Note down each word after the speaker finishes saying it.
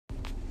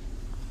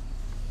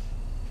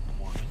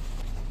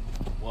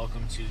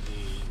welcome to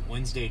the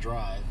Wednesday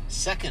Drive,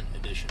 second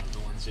edition of the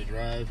Wednesday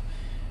Drive.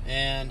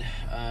 And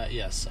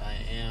yes, I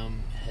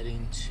am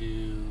heading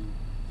to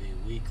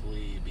the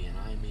weekly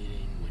BNI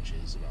meeting, which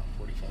is about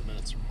 45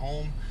 minutes from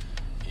home.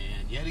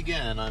 And yet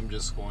again, I'm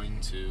just going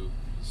to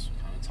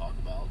kind of talk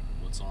about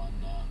what's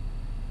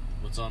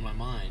on my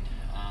mind.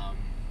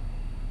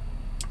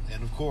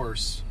 And of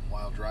course,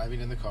 while driving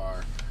in the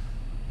car,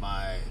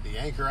 the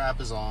Anchor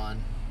app is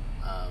on.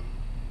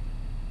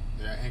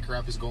 The Anchor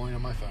app is going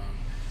on my phone,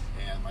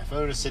 and my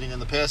phone is sitting in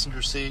the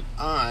passenger seat.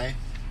 I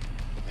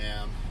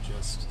am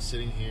just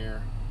sitting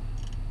here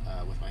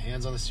with my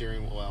hands on the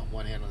steering wheel. Well,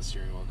 one hand on the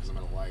steering wheel because I'm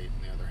at a light,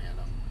 and the other hand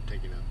I'm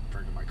taking a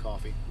drink of my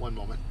coffee. One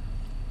moment.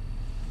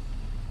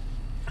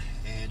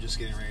 And just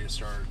getting ready to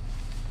start.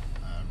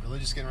 Really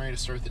just getting ready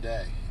to start the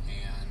day.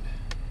 And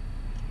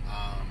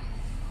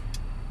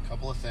a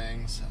couple of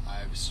things.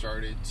 I've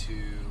started to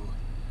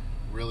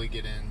really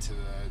get into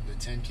the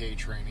 10K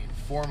training,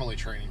 formally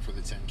training for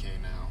the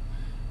 10K now.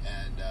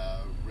 And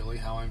really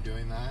how I'm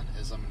doing that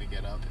is I'm going to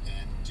get up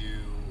and do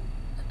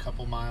a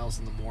couple miles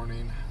in the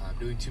morning. I'm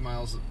doing 2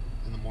 miles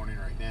in the morning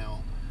right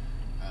now,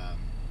 a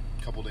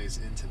couple days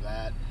into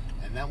that.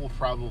 And that will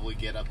probably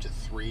get up to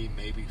 3,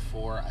 maybe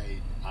 4.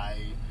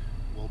 I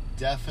will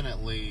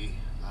definitely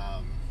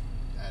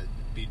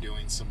be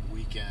doing some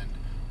weekend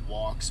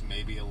walks,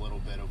 maybe a little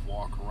bit of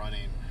walk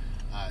running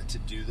to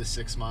do the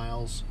 6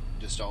 miles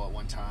just all at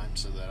one time,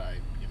 so that I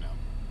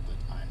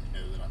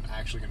know that I'm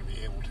actually going to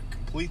be able to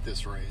complete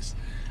this race.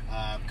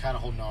 I'm kind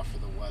of holding off for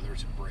the weather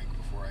to break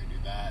before I do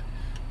that.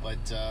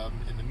 But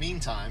in the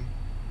meantime,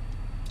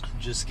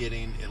 just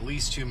getting at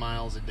least 2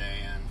 miles a day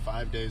and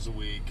 5 days a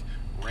week,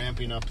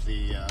 ramping up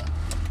the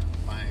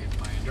my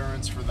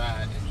endurance for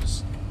that, and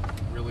just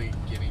really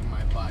getting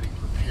my body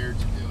prepared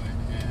to do it.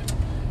 And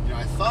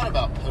I thought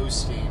about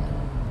posting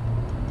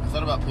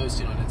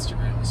on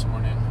Instagram this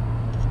morning,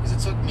 because it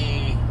took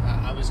me,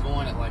 I was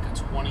going at like a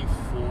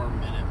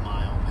 24-minute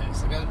mile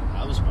pace. Like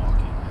I was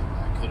walking.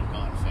 I could have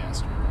gone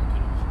faster. I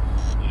could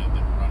have,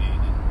 been running.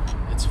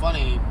 And it's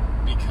funny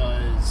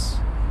because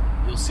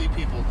you'll see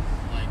people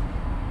like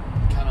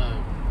kind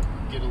of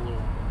get a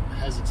little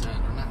hesitant,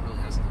 or not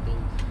really hesitant, but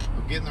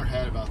they'll get in their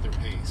head about their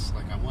pace.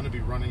 Like, I want to be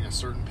running a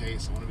certain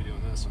pace. I want to be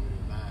doing this. I want to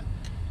be doing that.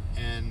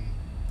 And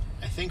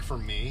I think for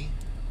me,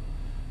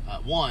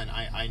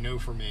 I know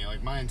for me,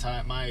 like my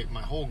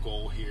whole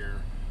goal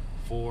here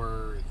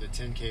for the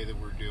 10K that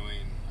we're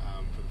doing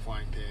for the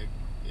Flying Pig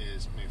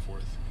is May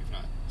 4th. If you've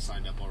not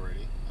signed up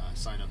already,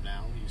 sign up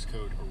now. Use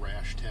code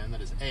ARASH10,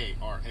 that is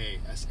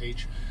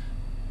ARASH10,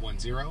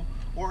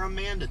 or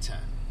Amanda10.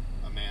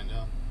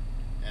 Amanda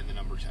and the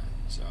number 10.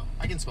 So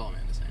I can spell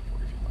Amanda's name for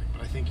you if you like,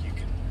 but I think you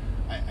can.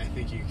 I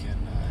think you can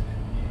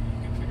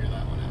figure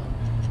that one out.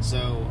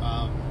 So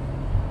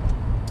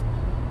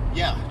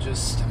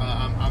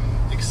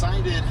I'm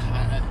excited.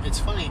 It's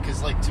funny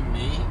because, like, to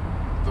me,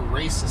 the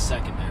race is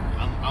secondary.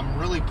 I'm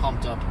really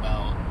pumped up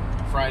about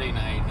Friday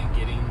night and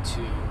getting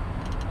to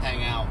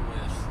hang out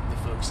with the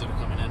folks that are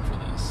coming in for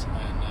this.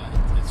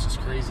 And it's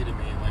just crazy to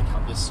me, like, how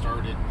this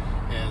started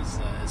as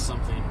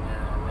something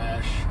where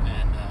Arash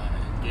and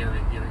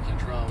Gary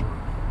Cantrell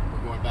were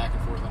going back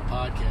and forth on a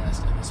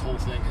podcast, and this whole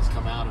thing has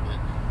come out of it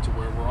to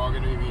where we're all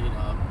going to be meeting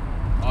up,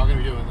 all going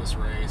to be doing this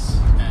race,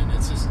 and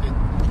it's just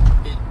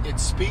it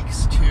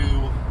speaks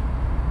to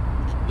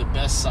the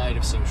best side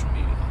of social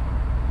media,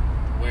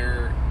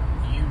 where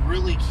you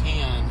really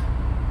can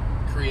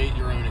create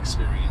your own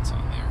experience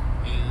on there.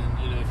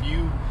 And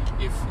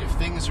if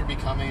things are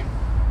becoming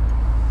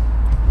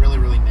really,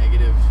 really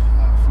negative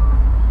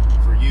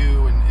for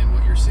you and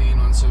what you're seeing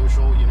on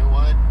social, you know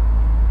what?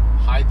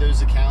 Hide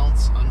those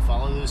accounts,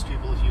 unfollow those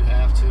people if you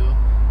have to,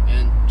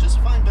 and just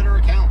find better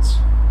accounts.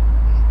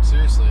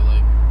 Seriously,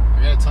 like,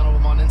 I got a ton of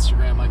them on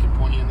Instagram I can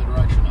point you in the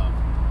direction of.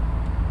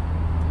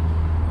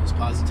 Those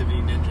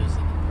positivity ninjas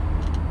that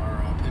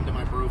are pinned to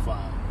my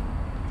profile.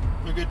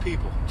 They're good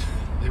people.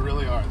 They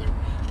really are.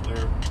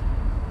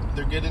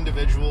 They're good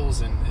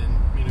individuals, and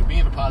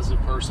being a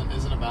positive person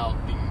isn't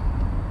about being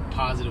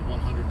positive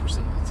 100%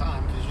 of the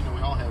time, because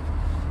we all have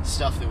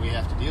stuff that we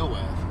have to deal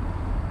with.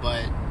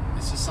 But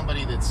it's just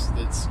somebody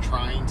that's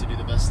trying to do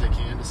the best they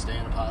can to stay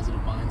in a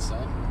positive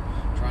mindset,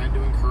 and trying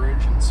to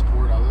encourage and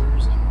support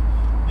others, and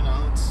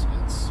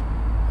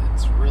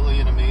it's really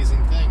an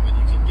amazing thing when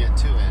you can get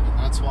to it. And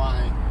that's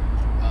why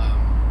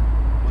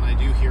when I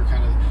do hear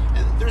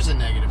and there's a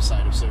negative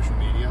side of social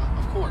media,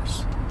 of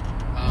course,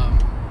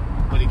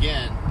 but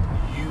again,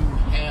 you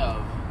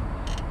have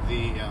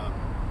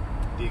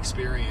the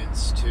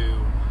experience to,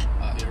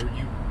 or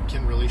you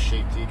can really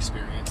shape the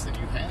experience that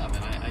you have.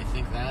 And I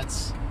think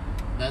that's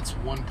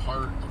one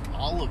part of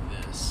all of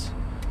this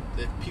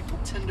that people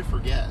tend to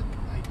forget.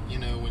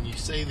 When you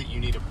say that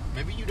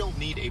maybe you don't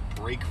need a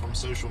break from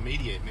social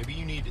media. Maybe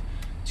you need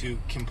to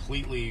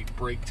completely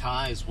break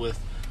ties with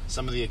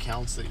some of the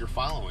accounts that you're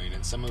following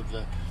and some of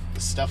the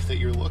stuff that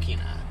you're looking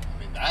at. I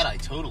mean, that I'm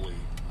totally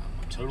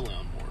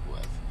on board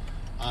with.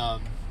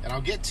 And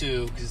I'll get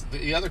to, because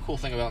the other cool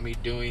thing about me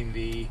doing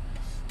the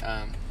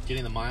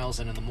getting the miles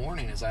in the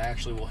morning is I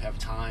actually will have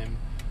time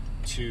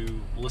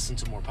to listen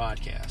to more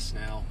podcasts.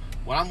 Now,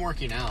 when I'm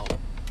working out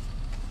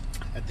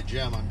at the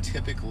gym, I'm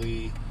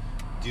typically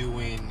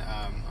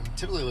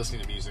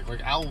listening to music.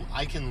 Like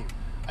I can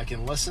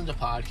listen to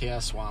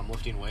podcasts while I'm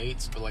lifting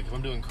weights, but like if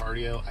I'm doing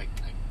cardio, I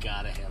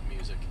gotta have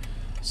music.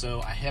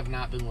 So I have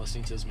not been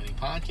listening to as many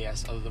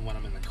podcasts other than when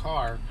I'm in the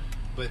car.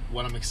 But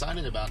what I'm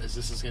excited about is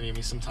this is going to give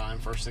me some time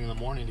first thing in the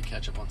morning to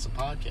catch up on some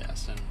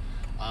podcasts. And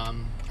I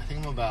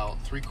think I'm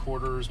about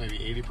 3/4, maybe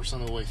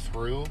 80% of the way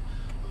through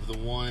of the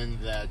one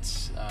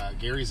that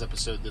Gary's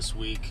episode this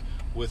week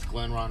with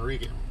Glenn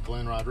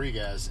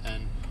Rodriguez.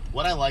 And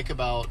what I like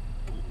about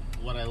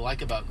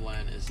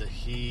Glenn is that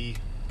he's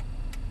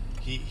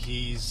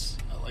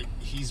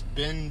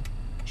been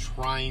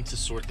trying to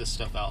sort this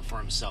stuff out for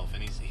himself,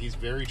 and he's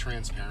very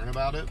transparent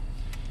about it.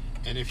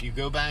 And if you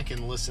go back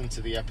and listen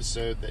to the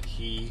episode that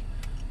he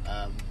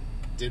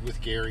did with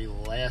Gary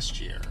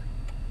last year,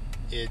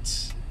 he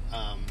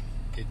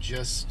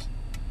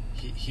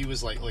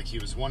was like he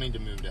was wanting to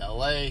move to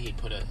LA. He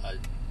put a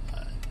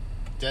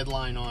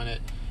deadline on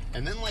it,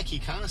 and then like he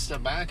kind of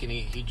stepped back and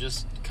he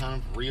just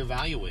kind of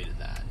reevaluated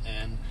that.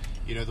 And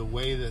the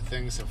way that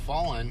things have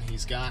fallen,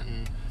 he's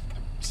gotten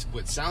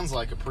what sounds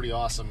like a pretty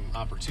awesome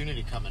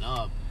opportunity coming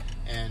up,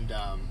 and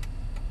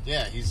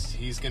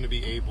he's going to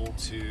be able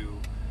to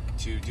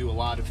do a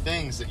lot of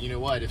things that,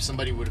 if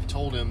somebody would have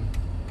told him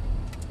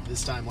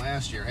this time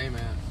last year, hey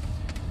man,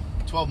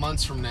 12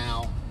 months from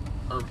now,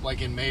 or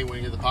like in May when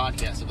he did the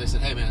podcast, if they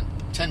said, hey man,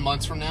 10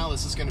 months from now,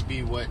 this is going to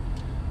be what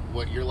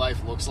your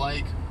life looks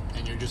like,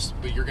 and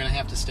but you're going to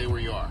have to stay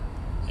where you are,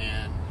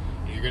 and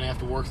you're going to have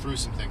to work through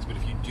some things. But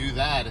if you do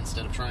that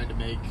instead of trying to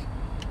make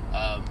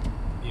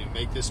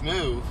this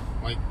move,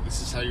 like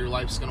this is how your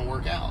life's going to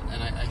work out.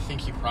 And I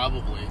think he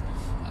probably,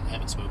 I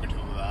haven't spoken to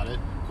him about it.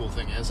 Cool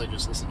thing is, I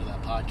just listened to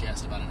that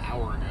podcast about an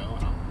hour ago,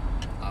 and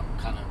I'm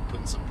kind of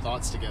putting some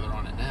thoughts together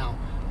on it now.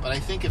 But I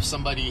think if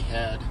somebody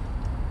had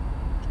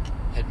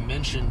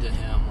mentioned to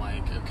him,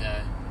 like,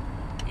 okay,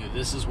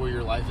 this is where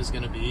your life is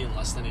going to be in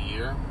less than a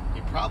year,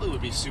 he probably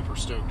would be super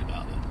stoked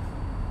about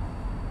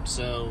it.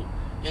 So,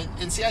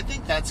 and see, I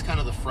think that's kind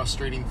of the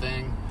frustrating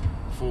thing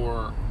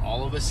for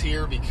all of us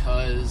here,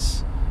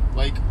 because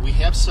like we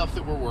have stuff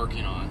that we're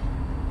working on,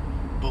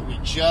 but we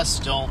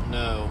just don't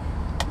know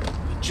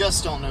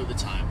the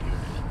time period.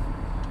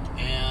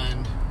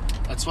 And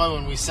that's why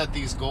when we set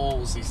these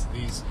goals,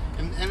 these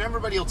and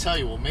everybody will tell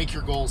you, well, make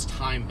your goals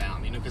time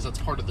bound, because that's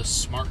part of the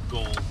SMART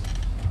goal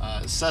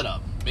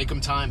setup. Make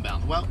them time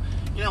bound. Well,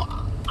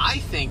 I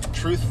think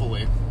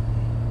truthfully,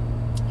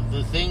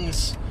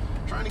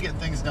 trying to get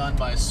things done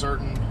by a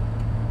certain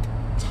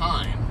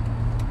time,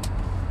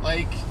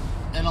 like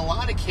in a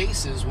lot of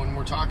cases when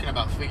we're talking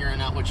about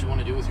figuring out what you want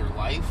to do with your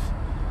life,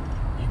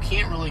 you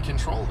can't really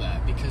control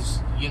that, because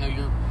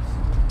you're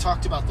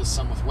talked about this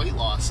some with weight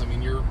loss. I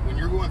mean, when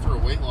you're going through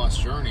a weight loss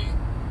journey,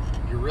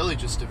 you're really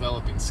just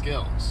developing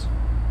skills,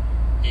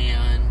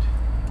 and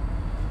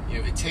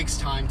it takes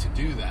time to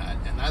do that.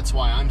 And that's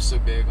why I'm so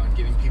big on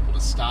getting people to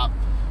stop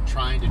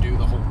trying to do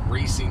the whole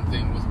racing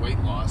thing with weight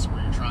loss,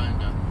 where you're trying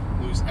to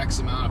lose X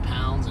amount of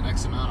pounds in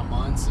X amount of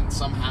months, and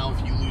somehow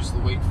if you lose the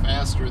weight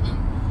faster than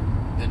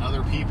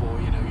other people,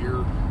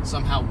 you're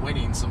somehow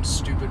winning some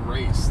stupid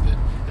race.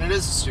 And it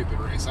is a stupid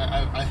race.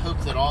 I hope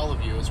that all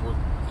of you, it's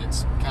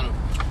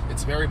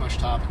very much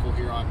topical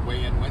here on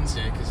Weigh In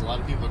Wednesday, because a lot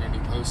of people are going to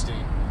be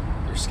posting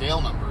their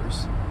scale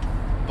numbers.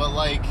 But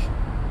like,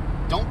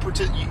 don't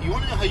pretend. You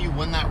want to know how you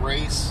win that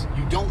race?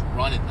 You don't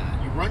run in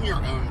that. You run your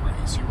own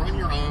race. You run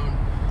your own,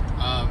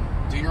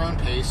 do your own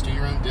pace, do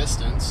your own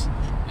distance,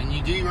 and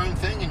you do your own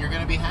thing, and you're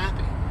going to be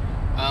happy.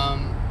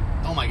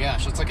 Oh my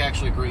gosh, that's like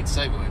actually a great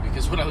segue,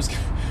 because what I was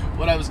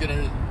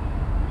gonna,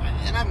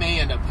 and I may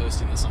end up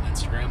posting this on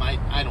Instagram. I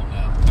don't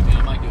know. I mean,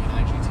 I might do an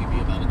IGTV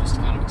about it just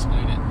to kind of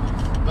explain it.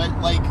 But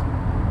like,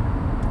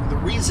 the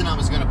reason I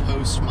was gonna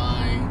post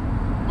my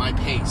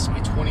pace,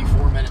 my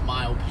 24-minute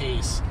mile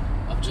pace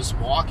of just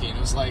walking,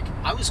 it was like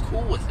I was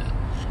cool with it,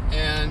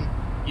 and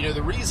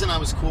the reason I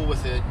was cool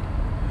with it,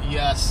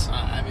 yes,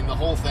 I mean the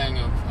whole thing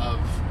of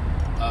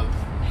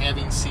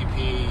having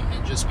CP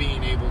and just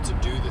being able to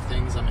do the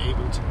things I'm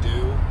able to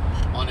do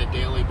on a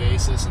daily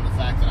basis, and the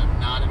fact that I'm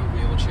not in a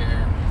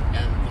wheelchair,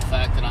 and the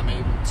fact that I'm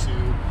able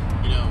to,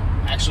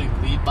 actually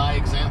lead by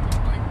example,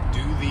 like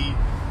do the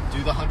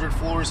 100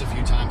 floors a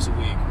few times a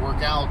week,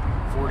 work out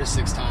 4 to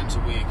 6 times a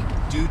week,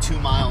 do 2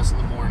 miles in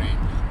the morning,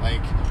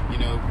 like,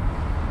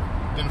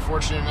 been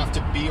fortunate enough to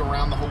be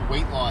around the whole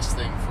weight loss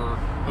thing for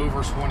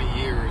over 20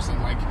 years,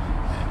 and like,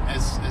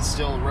 as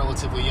still a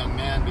relatively young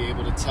man, be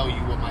able to tell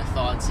you what my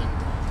thoughts and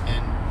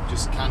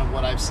just kind of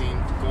what I've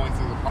seen going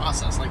through the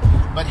process, like,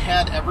 but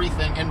had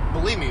everything, and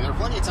believe me, there are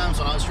plenty of times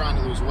when I was trying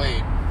to lose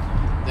weight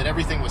that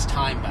everything was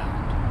time bound,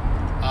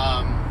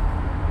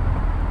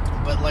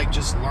 but like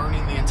just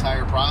learning the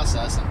entire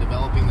process and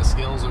developing the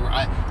skills, or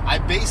I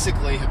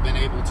basically have been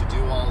able to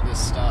do all this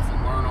stuff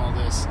and learn all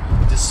this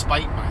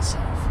despite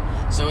myself.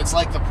 So it's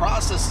like the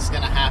process is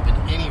going to happen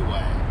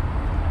anyway.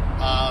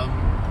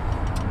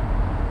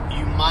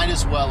 You might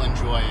as well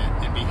enjoy it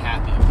and be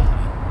happy about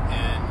it.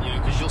 And, you know,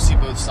 because you'll see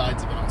both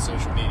sides of it on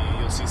social media.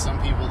 You'll see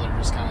some people that are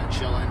just kind of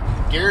chilling.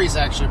 Gary's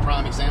actually a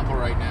prime example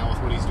right now with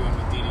what he's doing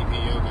with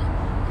DDP yoga.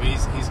 I mean,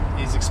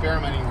 he's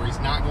experimenting where he's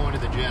not going to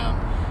the gym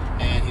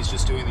and he's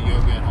just doing the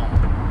yoga at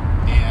home.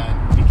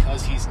 And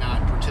because he's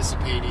not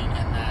participating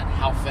in that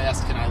how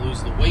fast can I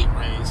lose the weight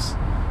race,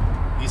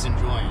 he's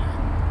enjoying it.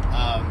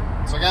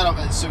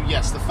 So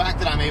yes, the fact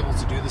that I'm able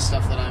to do the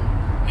stuff that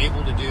I'm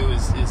able to do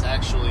is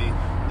actually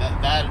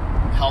that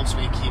helps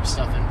me keep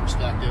stuff in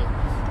perspective.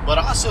 But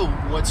also,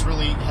 what's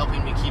really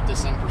helping me keep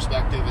this in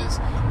perspective is,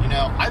 you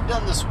know, I've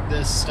done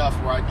this stuff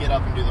where I'd get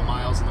up and do the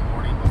miles in the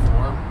morning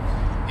before,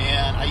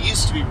 and I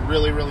used to be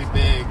really, really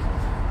big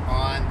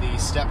on the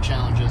step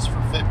challenges for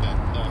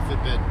Fitbit, the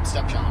Fitbit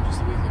step challenges,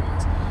 the weekly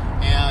ones,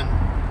 and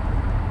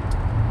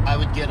I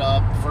would get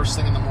up first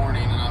thing in the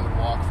morning and I would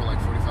walk for like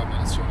 45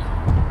 minutes to an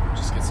hour,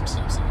 just get some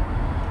steps in,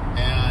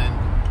 and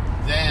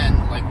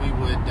then like we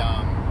would, you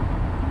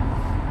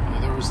know,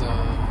 there was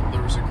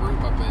a group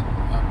up at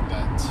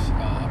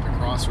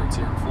Crossroads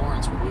here in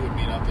Florence where we would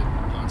meet up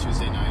on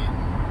Tuesday night.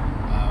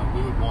 And,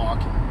 we would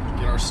walk and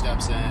get our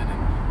steps in,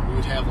 and we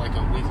would have like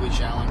a weekly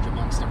challenge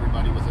amongst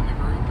everybody within the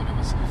group, and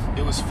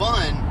it was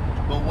fun.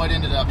 But what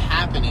ended up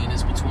happening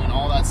is between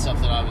all that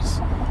stuff that I was,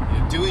 you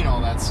know, doing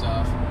all that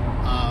stuff,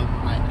 I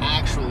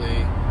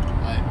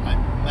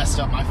messed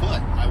up my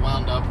foot. I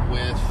wound up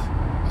with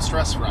a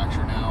stress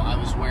fracture. Now I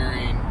was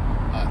wearing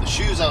the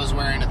shoes I was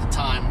wearing at the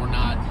time were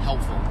not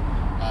helpful.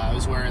 I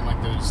was wearing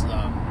like those.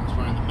 I was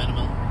wearing the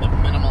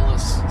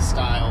minimalist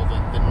style,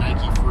 the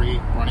Nike Free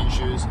running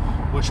shoes,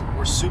 which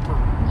were super,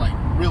 like,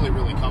 really,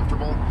 really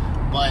comfortable.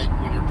 But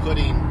when you're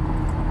putting,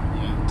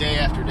 you know, day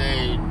after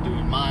day,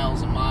 doing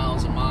miles and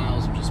miles and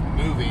miles of just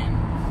moving,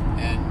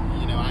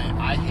 and you know,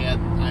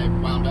 I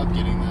wound up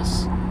getting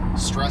this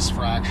stress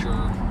fracture,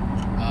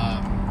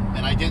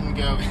 and I didn't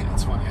go.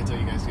 It's funny, I tell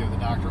you guys to go to the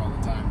doctor all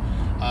the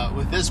time.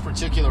 With this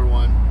particular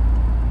one,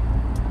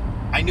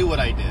 I knew what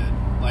I did.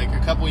 Like a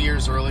couple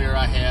years earlier,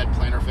 I had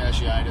plantar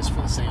fasciitis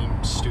for the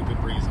same stupid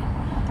reason.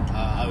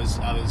 I was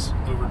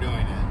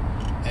overdoing it,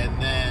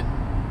 and then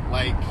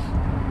like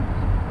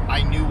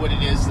I knew what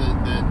it is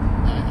that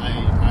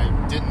I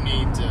didn't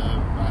need to.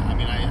 I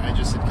mean, I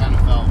just had kind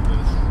of felt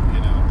with,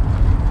 you know,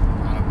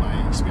 kind of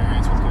my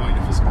experience with going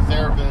to physical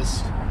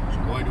therapists,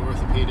 going to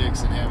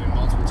orthopedics, and having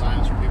multiple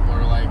times where people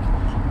are like,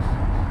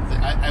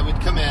 I would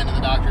come in and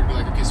the doctor would be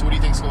like, okay, so what do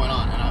you think's going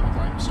on? And I would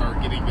like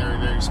start getting very,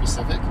 very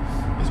specific.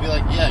 He'd be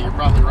like, yeah, you're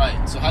probably right.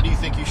 So how do you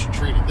think you should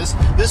treat it? This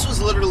was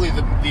literally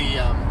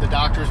the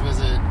doctor's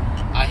visit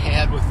I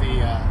had with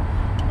the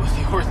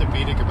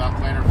orthopedic about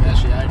plantar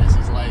fasciitis.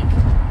 He's like,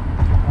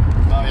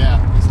 oh yeah,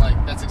 he's like,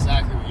 that's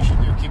exactly what you should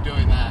do. Keep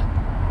doing that.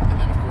 And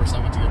then of course I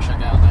went to go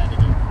check out and I had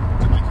to go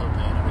do my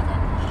copay and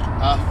everything.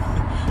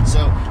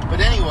 But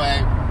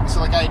anyway, so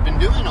like I had been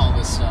doing all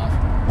this stuff,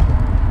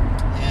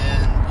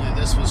 and you know,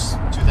 this was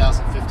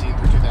 2015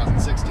 through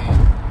 2016,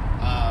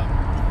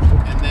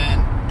 and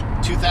then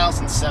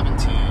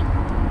 2017,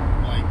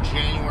 like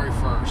January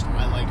 1st,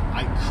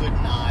 I could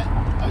not.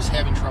 I was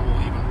having trouble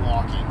even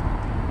walking.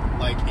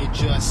 Like it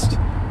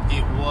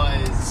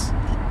was.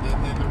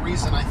 The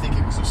reason I think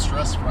it was a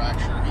stress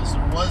fracture is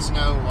there was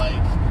no,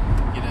 like,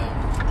 you know,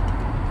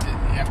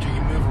 after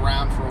you move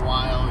around for a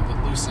while, it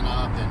would loosen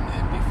up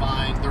and be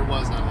fine. There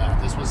was none of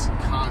that. This was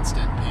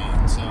constant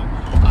pain. So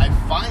I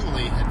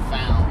finally had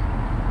found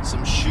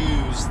some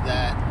shoes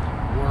that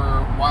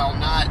were, while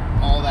not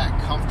all that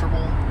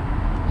comfortable,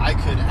 I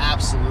could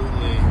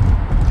absolutely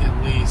at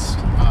least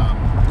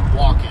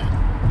walk in.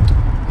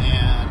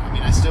 And I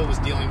mean, I still was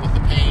dealing with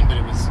the pain, but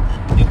it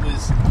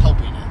was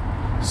helping it.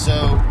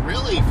 So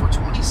really, for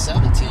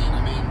 2017,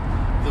 I mean,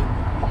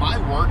 my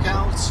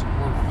workouts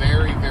were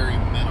very, very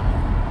minimal.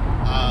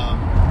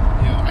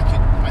 You know,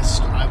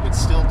 I would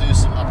still do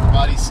some upper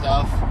body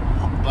stuff,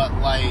 but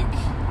like,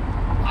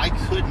 I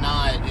could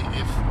not,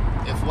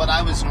 if what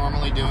I was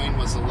normally doing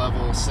was a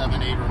level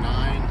 7, 8, or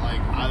 9,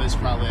 like, I was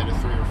probably at a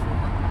 3 or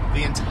 4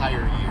 the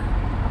entire year.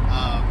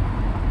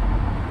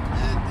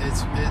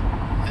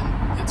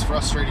 It's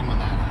frustrating when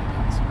that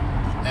happens.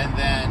 And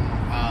then,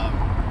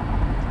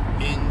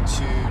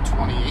 into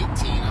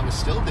 2018, I was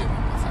still dealing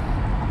with that.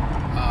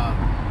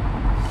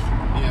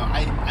 You know,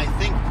 I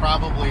think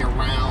probably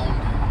around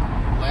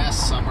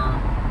last summer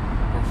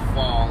or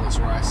fall is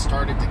where I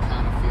started to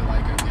kind of feel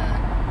like, okay,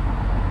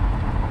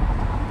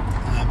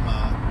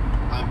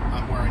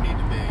 I'm where I need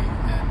to be,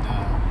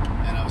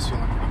 and I was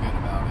feeling pretty good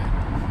about it.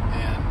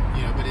 And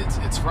you know, but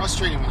it's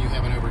frustrating when you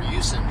have an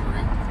overuse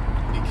injury,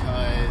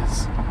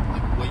 because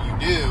like what you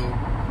do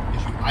is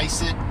you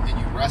ice it and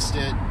you rest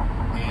it.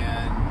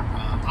 And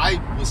I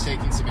was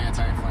taking some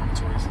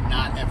anti-inflammatories,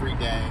 not every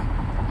day.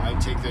 I would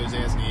take those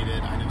as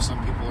needed. I know some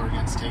people are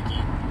against taking,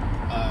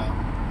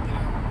 you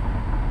know,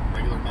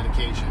 regular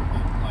medication,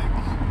 but like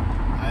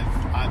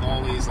I've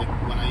always, like,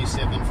 when I used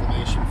to have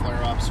inflammation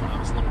flare-ups when I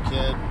was a little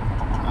kid,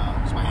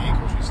 because my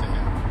ankles used to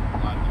have a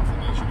lot of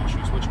inflammation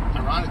issues, which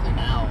ironically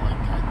now, like,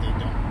 they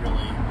don't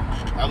really.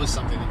 That was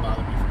something that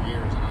bothered me for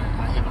years, and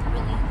I haven't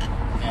really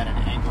had an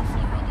ankle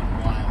flare-up in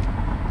a while.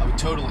 I would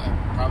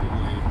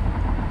probably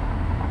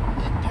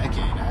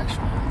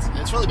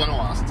actually. It's really been a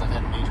while since I've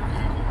had major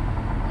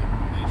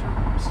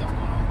stuff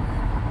going on with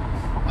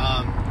my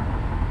ankle.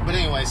 But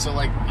anyway, so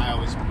like I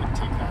always would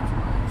take that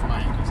for my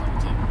ankles. I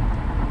would take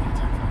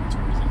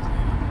anti-inflammatories as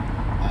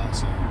needed.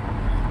 So a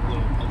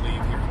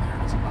leave here and there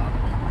doesn't bother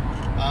me.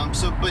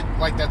 But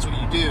like that's what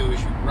you do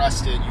is you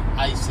rest it, you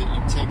ice it,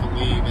 you take a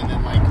leave, and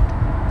then like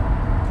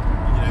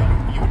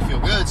you would feel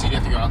good, so you'd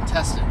have to go out and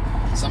test it.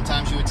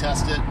 Sometimes you would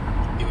test it,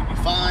 it would be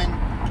fine.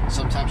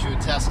 Sometimes you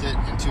would test it,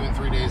 and 2 and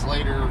 3 days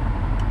later,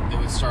 it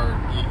would start.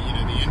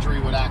 The injury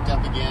would act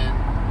up again,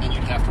 and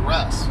you'd have to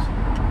rest.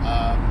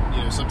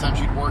 Sometimes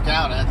you'd work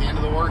out, and at the end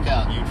of the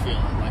workout, you'd feel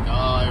it like, oh,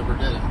 I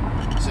overdid it.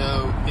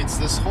 So it's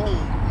this whole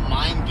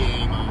mind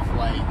game of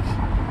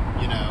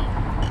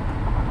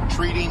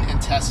treating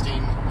and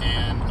testing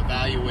and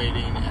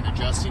evaluating and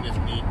adjusting if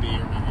need be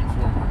or moving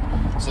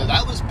forward. So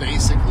that was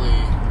basically,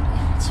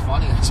 it's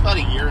funny, it was about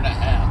a year and a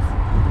half.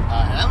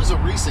 And that was a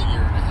recent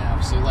year and a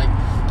half. So like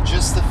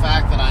just the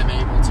fact that I'm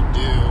able to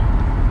do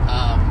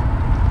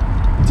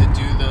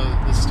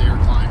the stair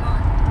climber,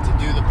 to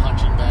do the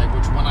punching bag,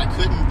 which when I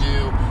couldn't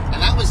do,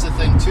 and that was the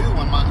thing too,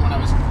 when I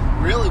was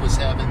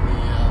having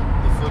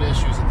the foot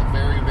issues at the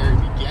very, very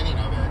beginning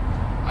of it,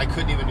 I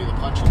couldn't even do the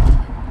punching bag.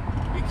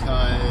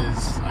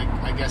 Because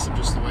I guess I'm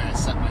just the way I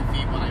set my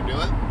feet when I do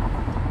it.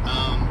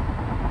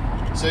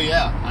 So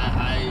yeah,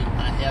 I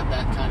had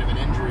that kind of an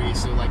injury.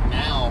 So like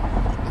now,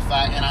 the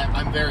fact, and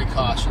I'm very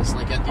cautious.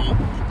 Like at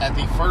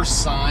the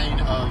first sign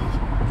of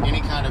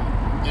any kind of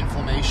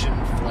inflammation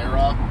flare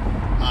up,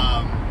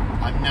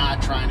 I'm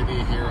not trying to be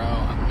a hero.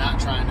 I'm not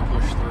trying to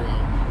push through.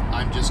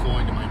 I'm just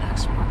going to my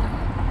next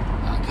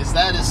workout. Because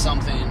that is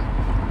something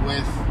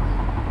when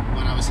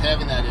I was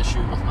having that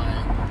issue with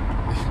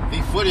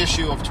the foot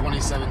issue of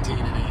 2017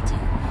 and 18,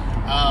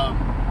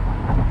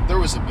 there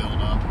was a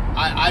buildup.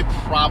 I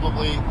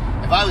probably,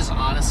 if I was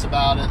honest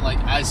about it, like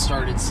I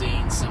started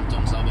seeing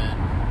symptoms of it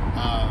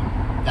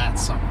that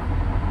summer.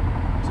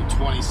 So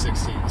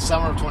 2016, the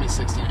summer of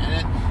 2016,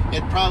 and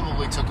it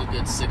probably took a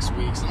good 6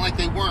 weeks. And like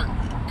they weren't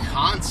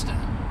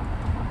constant,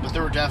 but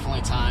there were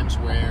definitely times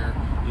where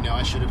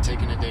I should have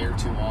taken a day or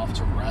two off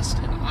to rest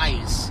and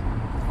ice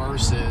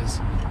versus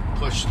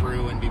push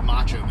through and be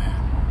Macho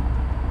Man.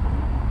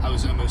 I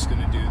was almost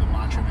going to do the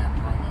Macho Man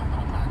promo, but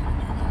I'm not going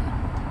to do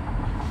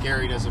that.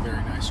 Gary does a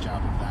very nice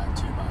job of that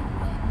too, by the way.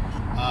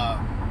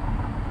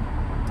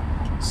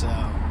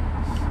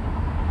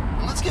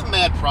 And let's give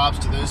mad props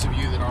to those of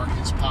you that are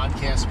his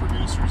podcast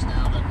producers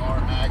now that are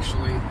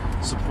actually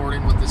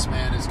supporting what this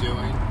man is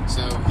doing.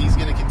 So he's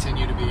going to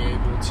continue to be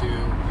able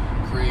to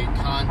create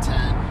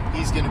content.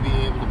 He's going to be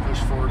able to push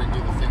forward and do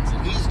the things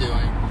that he's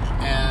doing.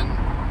 And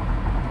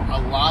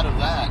a lot of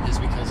that is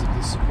because of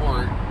the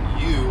support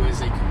you as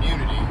a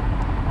community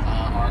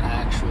are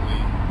actually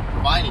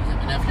providing him.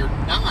 And if you're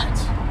not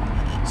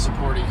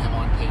supporting him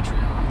on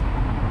Patreon,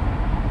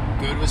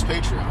 go to his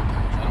Patreon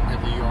page. I don't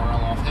have the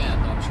URL offhand,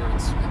 but I'm sure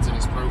it's in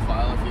his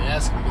profile. If you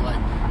ask him, be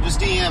like, just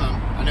DM him.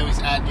 I know he's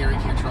at Gary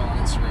Cantrell on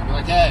Instagram. Be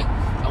like, hey,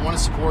 I want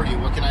to support you.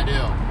 What can I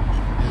do?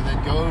 And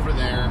then go over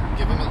there,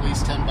 give him at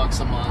least $10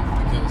 a month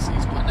because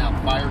he's putting out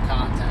fire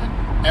content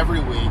every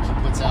week. He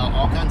puts out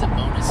all kinds of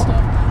bonus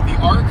stuff. The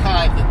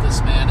archive that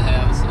this man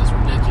has is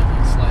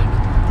ridiculous. Like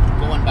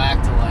going back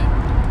to like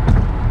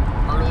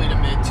early to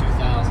mid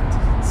 2000s is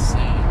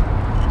insane.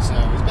 So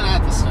he's been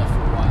at this stuff for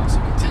a while. So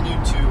continue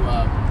to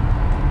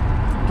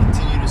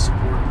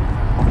support him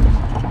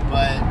with that.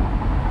 But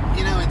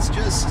it's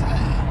just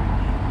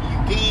you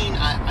gain.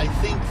 I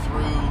think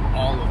through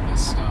all of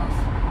this stuff,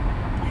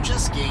 you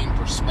just gain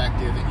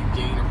perspective and you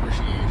gain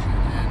appreciation.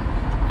 And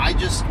I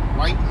just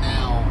right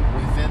now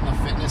within the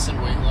fitness and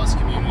weight loss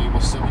community,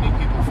 with so many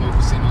people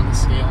focusing on the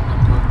scale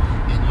number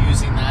and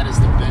using that as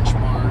the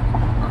benchmark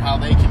or how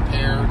they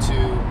compare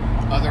to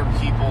other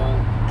people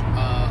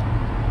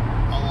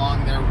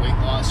along their weight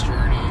loss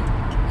journey,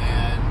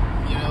 and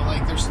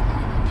like there's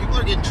people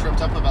are getting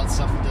tripped up about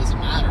stuff that doesn't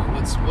matter.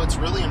 What's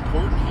really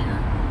important here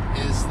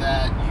is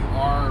that you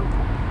are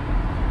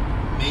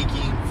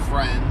making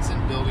friends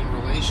and building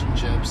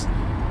relationships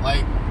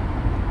like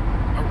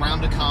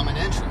around a common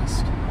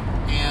interest.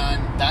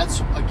 And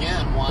that's,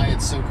 again, why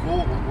it's so cool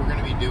what we're going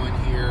to be doing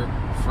here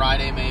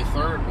Friday, May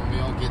 3rd, when we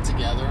all get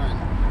together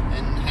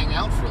and hang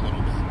out for a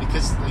little bit.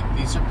 Because like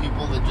these are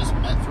people that just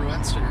met through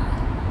Instagram.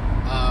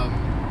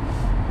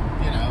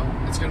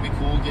 It's going to be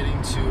cool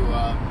getting to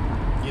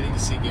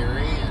see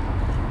Gary and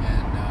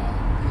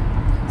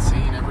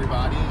seeing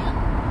everybody.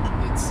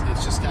 And it's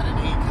just kind of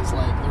neat because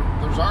like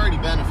there's already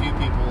been a few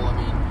people. I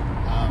mean,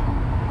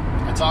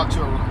 I talked to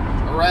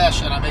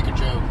Arash and I make a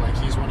joke like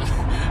he's one of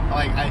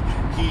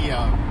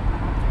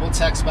we'll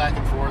text back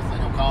and forth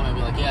and he'll call me and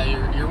be like, yeah,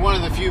 you're one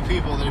of the few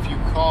people that if you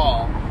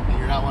call and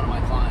you're not one of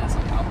my clients,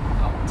 like I'll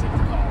take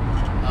the call.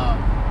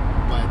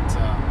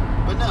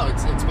 But no,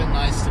 it's been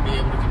nice to be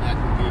able to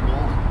connect with people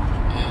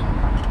and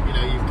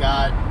you've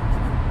got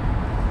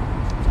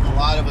a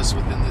lot of us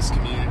within this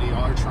community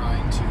are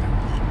trying to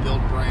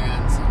build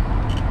brands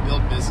and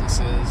build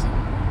businesses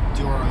and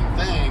do our own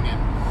thing,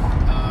 and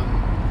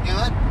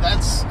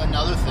that's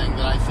another thing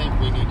that I think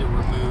we need to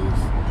remove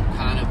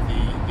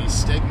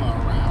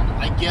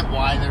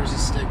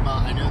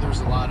know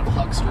there's a lot of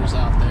hucksters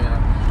out there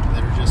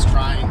that are just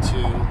trying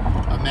to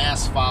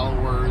amass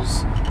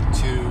followers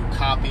to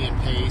copy and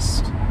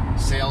paste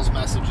sales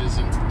messages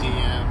into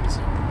DMs.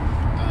 And,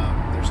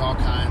 there's all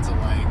kinds of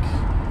like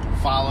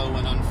follow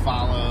and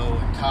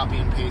unfollow and copy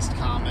and paste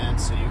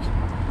comments, so you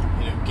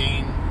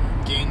can,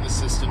 game the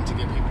system to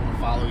get people to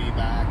follow you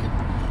back.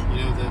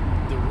 And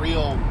the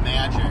real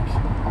magic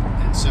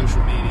in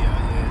social media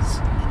is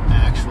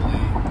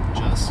actually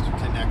just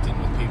connecting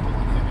with people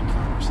and having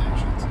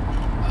conversations.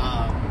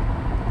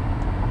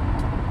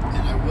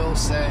 And I will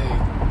say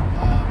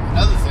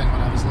another thing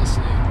when I was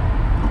listening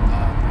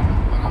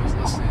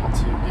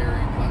to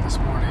Gary and Glenn this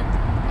morning.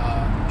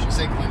 Should I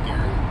say Glenn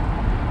Gary?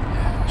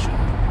 Yeah, I should.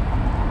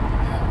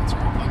 Yeah, that's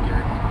right, Glenn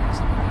Gary.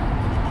 Something like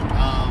that.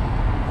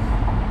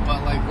 But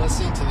like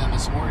listening to them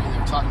this morning, they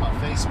were talking about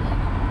Facebook,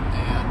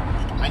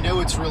 and I know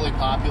it's really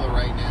popular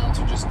right now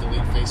to just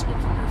delete Facebook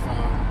from your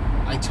phone.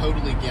 I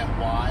totally get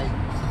why,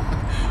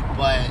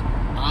 but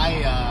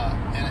I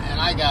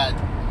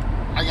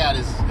got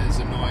as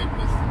annoyed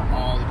with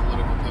all the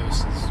political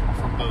posts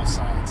from both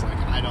sides. Like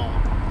I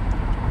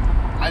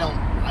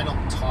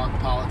don't talk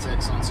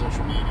politics on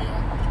social media.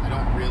 I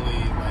don't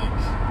really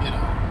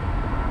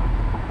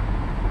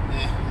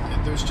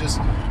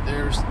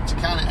there's to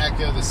kind of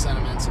echo the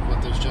sentiments of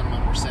what those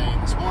gentlemen were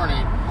saying this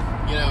morning.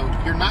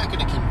 You're not going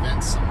to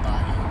convince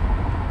somebody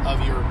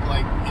of your,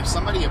 like, if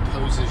somebody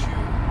opposes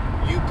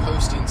you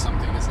posting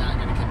something is not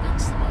going to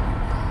convince them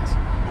otherwise.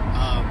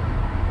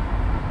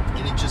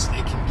 And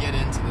it can get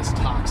into this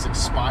toxic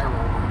spiral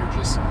where you're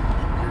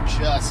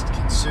just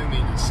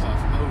consuming this stuff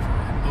over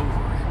and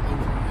over and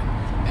over,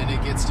 and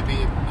it gets to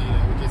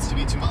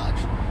be too much.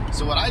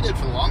 So what I did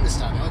for the longest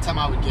time, the only time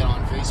I would get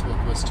on Facebook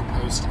was to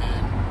post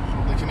in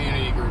the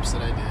community groups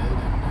that I did,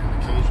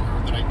 and occasionally,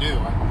 or that I do,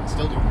 I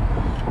still do,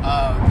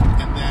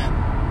 and then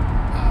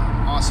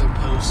also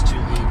post to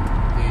the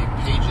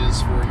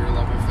pages for Your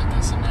Level of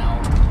Fitness, and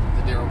now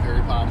the Daryl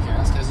Perry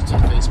podcast has its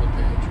own Facebook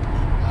page.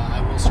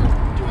 I will start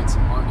doing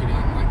some marketing.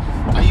 Like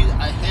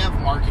I have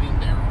Marketing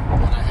Daryl,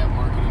 and I have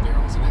Marketing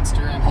Daryl as an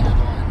Instagram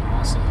handle, and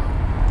also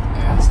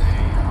as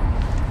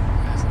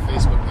a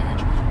Facebook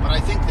page. But I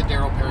think the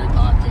Daryl Perry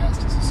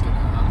podcast is just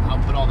I'll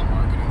put all the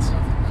marketing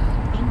stuff in there.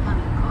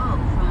 Incoming call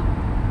from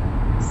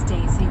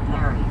Stacy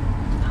Perry.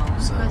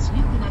 So, press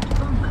new connect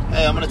phone button.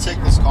 hey, I'm going to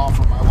take this call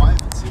from my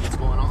wife and see what's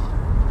going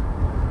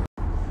on.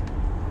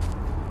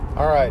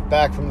 All right,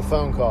 back from the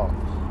phone call.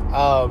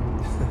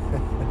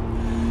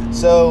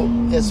 So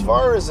as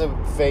far as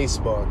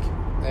Facebook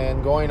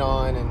and going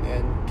on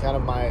and kind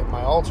of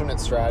my alternate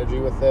strategy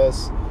with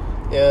this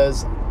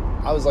is,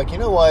 I was like, you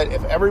know what?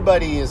 If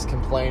everybody is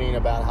complaining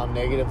about how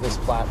negative this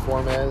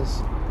platform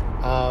is,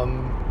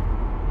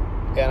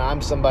 and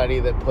I'm somebody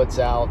that puts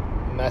out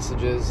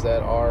messages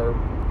that are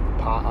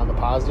on the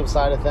positive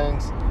side of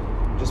things,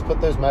 just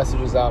put those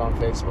messages out on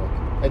Facebook.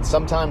 And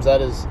sometimes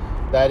that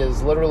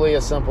is literally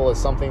as simple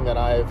as something that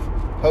I've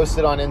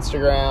posted on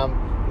Instagram,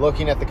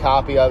 looking at the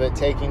copy of it,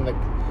 taking the,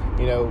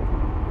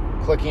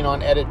 clicking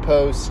on edit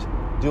post,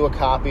 do a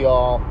copy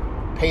all,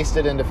 paste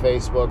it into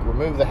Facebook,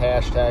 remove the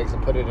hashtags,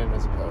 and put it in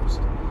as a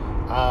post.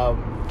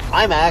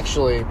 I'm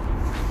actually,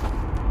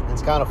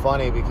 it's kind of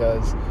funny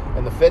because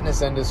in the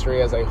fitness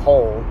industry as a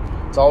whole,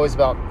 it's always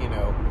about,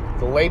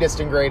 the latest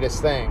and greatest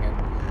thing. And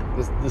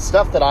the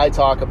stuff that I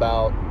talk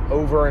about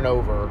over and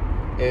over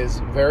is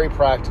very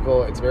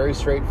practical, it's very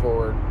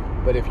straightforward,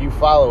 but if you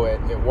follow it,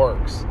 it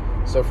works.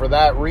 So for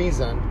that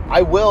reason,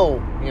 I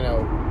will,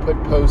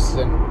 put posts,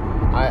 and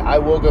I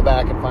will go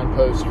back and find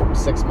posts from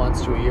 6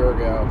 months to a year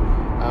ago.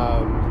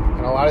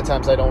 And a lot of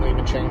times I don't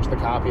even change the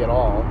copy at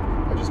all.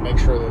 I just make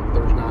sure that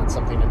there's not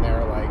something in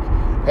there like,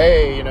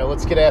 hey,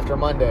 let's get after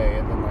Monday,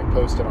 and then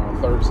post it on a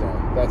Thursday.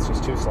 That's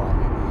just too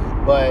sloppy.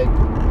 But,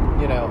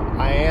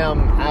 I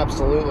am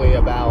absolutely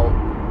about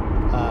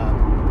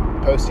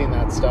posting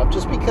that stuff,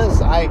 just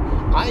because I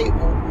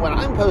when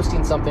I'm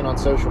posting something on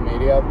social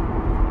media,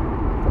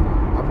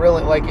 I'm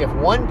really, like, if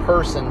one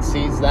person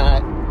sees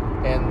that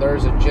and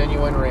there's a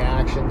genuine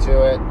reaction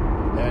to it,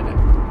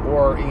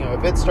 or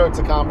if it starts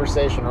a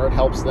conversation or it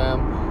helps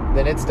them,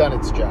 then it's done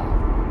its job.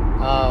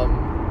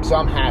 So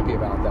I'm happy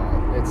about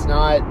that. It's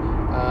not,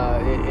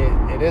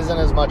 it isn't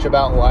as much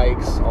about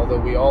likes, although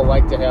we all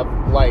like to have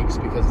likes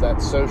because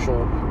that's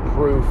social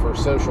proof or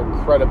social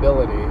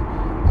credibility.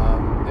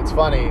 It's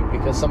funny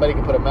because somebody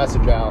can put a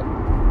message out,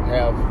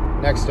 have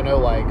next to no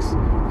likes,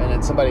 and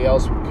then somebody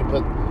else can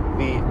put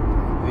the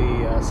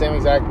same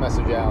exact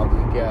message out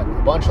and get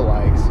a bunch of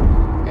likes.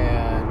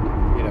 And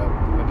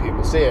when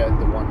people see it,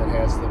 the one that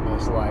has the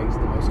most likes,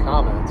 the most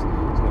comments,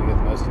 is going to get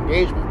the most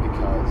engagement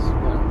because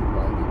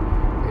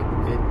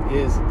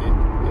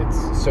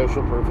it's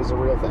social proof is a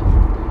real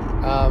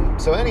thing.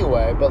 So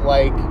anyway, but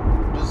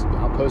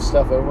I'll post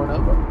stuff over and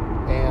over,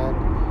 and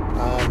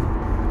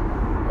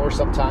or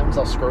sometimes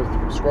I'll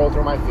scroll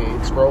through my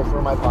feed, scroll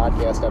through my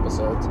podcast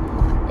episodes,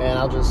 and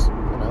I'll just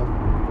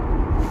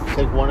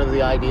take one of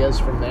the ideas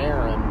from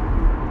there and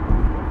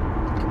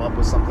come up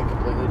with something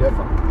completely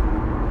different.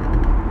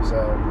 So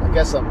I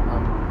guess I'm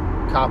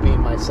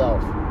copying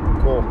myself.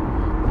 Cool.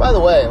 By the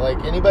way,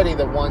 like anybody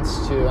that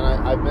wants to, and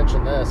I've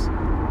mentioned this, if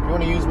you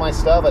want to use my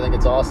stuff, I think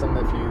it's awesome.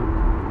 If you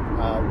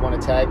want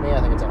to tag me,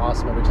 I think it's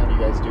awesome every time you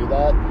guys do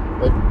that.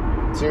 But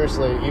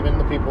seriously, even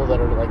the people that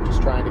are like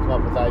just trying to come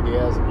up with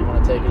ideas, if you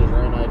want to take it as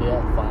your own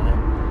idea, fine.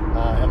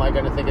 Am I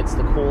going to think it's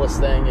the coolest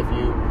thing if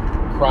you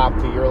crop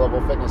the Your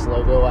Level Fitness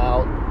logo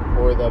out,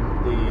 or the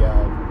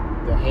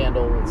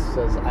handle that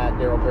says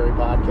 @DarylPerry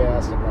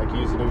Podcast, and like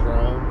use it as your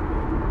own?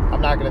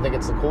 I'm not going to think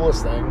it's the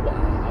coolest thing, but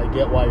I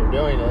get why you're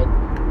doing it.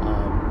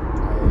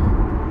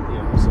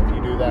 So if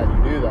you do that,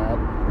 you do that.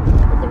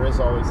 But there is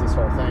always this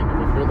whole thing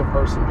of if you're the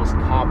person just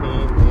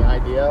copying the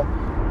idea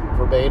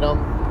verbatim,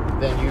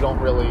 then you don't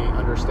really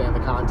understand the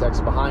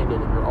context behind it,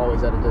 and you're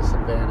always at a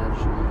disadvantage.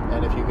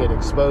 And if you get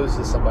exposed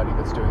to somebody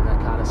that's doing that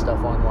kind of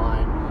stuff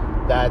online,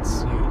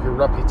 your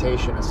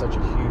reputation is such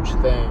a huge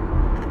thing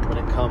when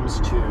it comes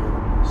to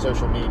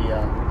social media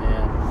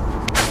and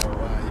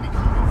any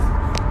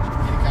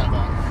kind of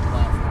online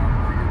platform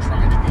where you're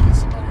trying to be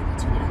somebody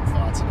that's putting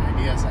thoughts and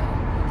ideas out.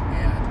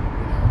 And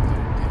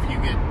if you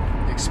get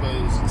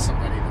exposed to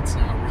somebody that's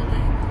not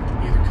really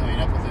either coming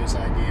up with those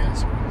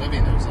ideas or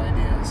living those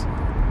ideas,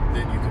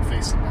 then you can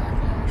face some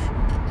backlash.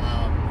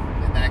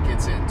 And that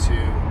gets into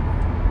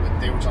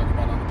what they were talking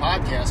about on the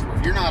podcast, where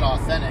if you're not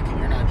authentic and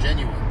you're not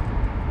genuine,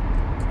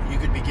 you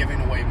could be giving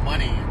away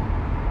money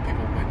and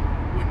people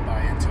wouldn't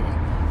buy into it.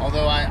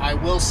 Although I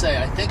will say,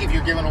 I think if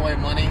you're giving away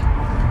money,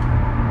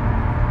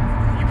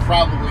 you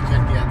probably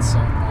could get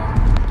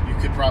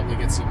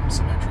some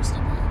interest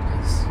in that,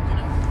 because,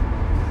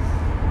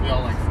 we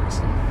all like free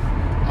stuff.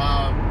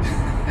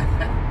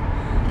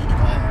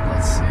 But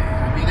let's see. I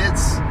mean,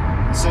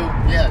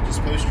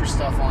 just post your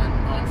stuff on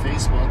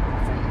Facebook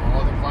from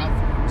all other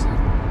platforms. And,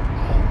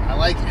 I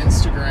like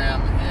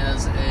Instagram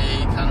as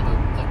a kind of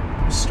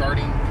a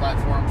starting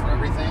platform for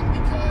everything,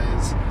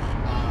 because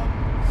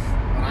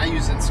when I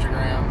use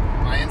Instagram,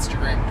 my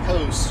Instagram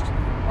posts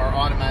are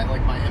automatic,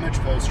 like my image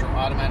posts are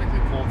automatically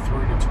pulled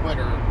through to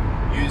Twitter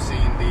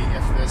using the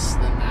If This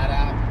Then That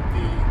app,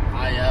 the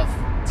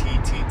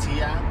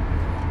IFTTT app.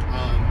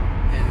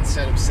 And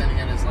instead of sending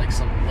it as like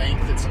some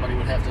link that somebody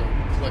would have to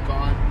click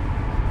on,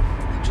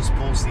 it just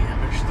pulls the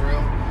image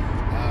through.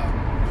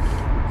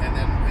 And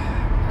then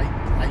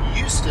I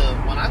used to,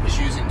 when I was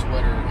using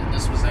Twitter, and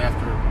this was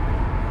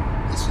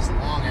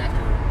long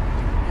after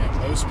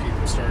most people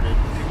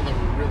that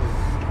were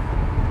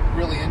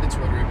really into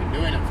Twitter had been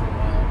doing it for a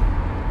while.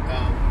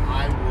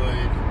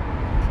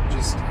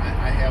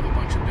 I have a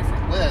bunch of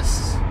different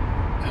lists,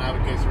 and I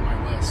would go through my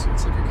list. So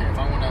it's like, okay, if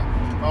I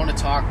want to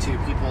talk to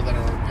people that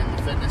are in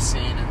the fitness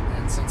scene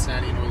in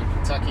Cincinnati and Northern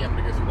Kentucky, I'm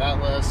going to go through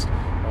that list.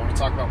 If I want to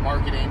talk about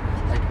marketing,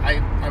 like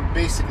I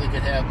basically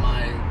could have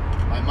my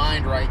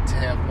mind right to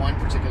have one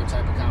particular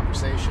type of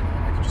conversation,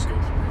 and I could just go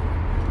through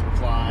and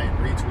reply and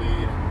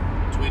retweet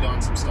and tweet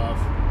on some stuff,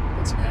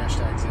 put some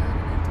hashtags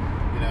in.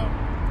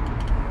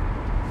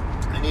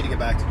 I need to get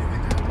back to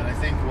doing that. But I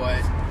think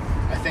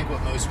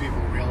what most people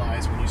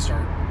realize when you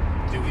start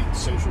doing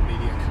social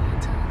media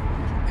content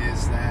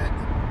is that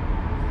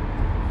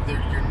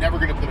you're never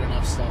going to put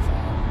enough stuff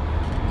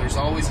out. There's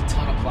always a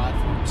ton of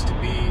platforms to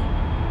be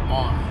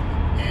on,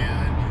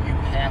 and you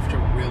have to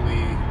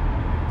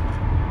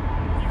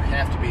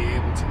be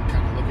able to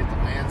kind of look at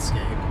the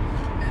landscape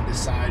and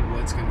decide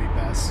what's going to be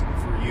best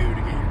for you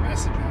to get your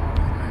message out.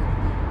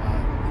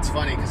 And it's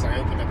funny because I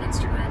opened up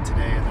Instagram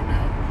today, and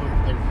they're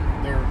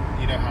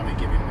how they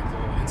give you like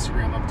little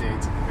Instagram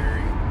updates at the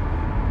very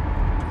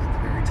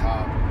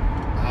top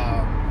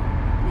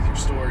with your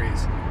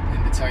stories,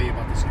 and to tell you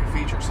about this new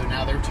feature. So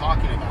now they're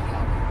talking about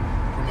how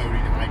they're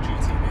promoting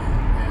IGTV,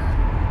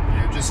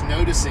 and just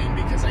noticing,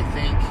 because I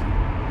think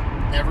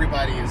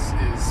everybody is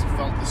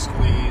felt the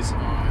squeeze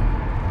on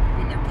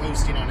when they're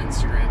posting on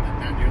Instagram that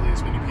not nearly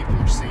as many people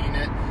are seeing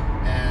it.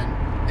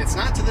 And it's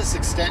not to this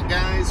extent,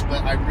 guys,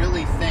 but I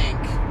really think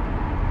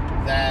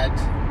that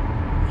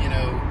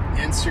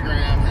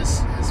Instagram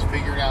has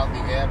figured out the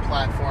ad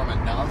platform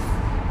enough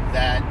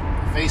that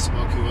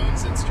Facebook, who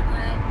owns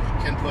Instagram,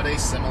 can put a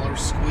similar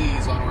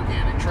squeeze on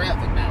organic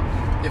traffic. Now,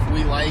 if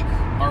we like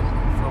for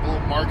a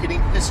little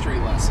marketing history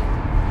lesson,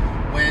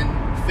 when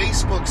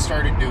Facebook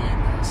started doing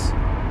this,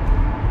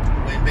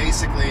 when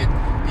basically it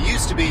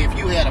used to be if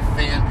you had a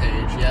fan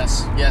page,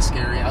 yes,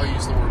 Gary, I'll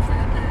use the word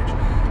fan page.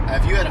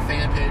 If you had a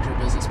fan page or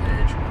business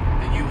page,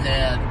 and you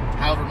had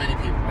however many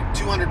people, like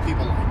 200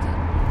 people liked it,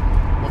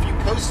 well, if you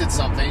posted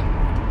something,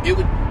 it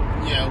would,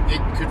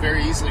 it could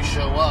very easily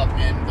show up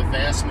in the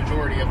vast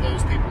majority of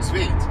those people's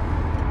feeds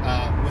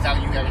without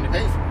you having to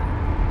pay for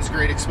it. It's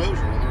great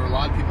exposure, and there were a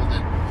lot of people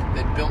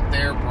that built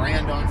their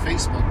brand on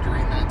Facebook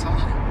during that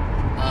time.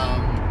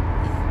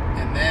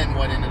 And then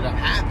what ended up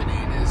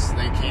happening is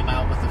they came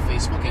out with the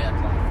Facebook ad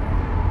platform,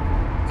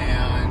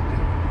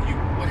 and you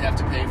would have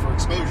to pay for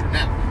exposure.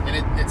 Now,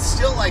 and it's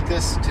still like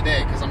this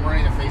today, because I'm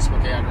running a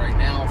Facebook ad right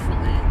now for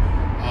the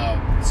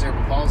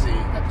cerebral palsy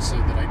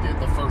episode that I did,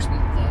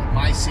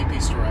 my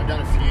CP story. I've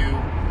done a few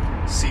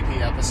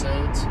CP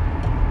episodes,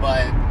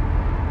 but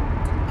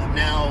I'm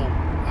now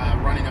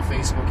running a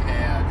Facebook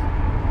ad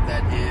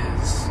that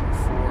is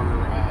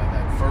for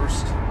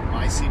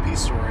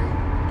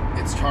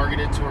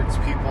targeted towards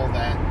people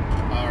that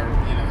are,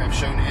 have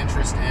shown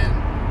interest in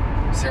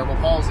cerebral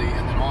palsy,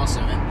 and then also,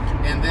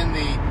 and then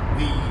the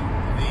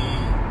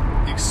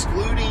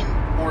excluding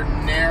or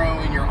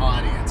narrowing your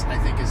audience, I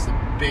think, is the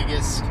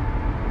biggest.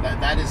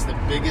 That is the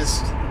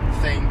biggest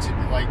thing to,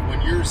 like,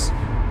 when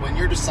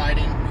you're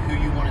deciding who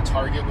you want to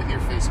target with your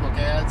Facebook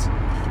ads,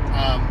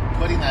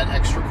 putting that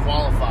extra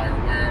qualifier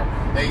where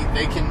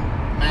they can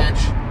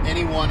match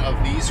any one of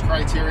these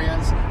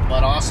criterias,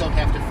 but also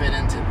have to fit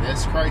into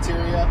this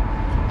criteria.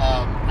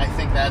 I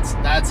think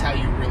that's how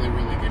you really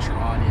get your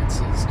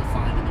audiences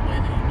defined in the way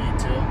that you need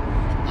to.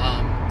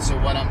 So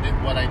what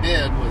I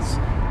did was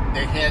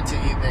they had to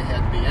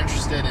be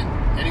interested in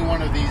any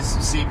one of these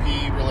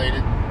CP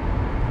related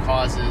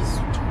causes,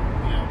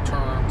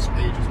 terms,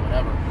 pages,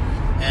 whatever,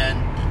 and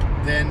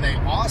then they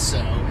also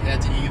had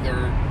to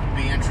either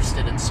be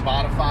interested in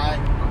Spotify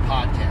or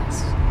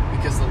podcasts,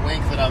 because the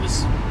link that I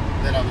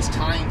was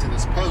tying to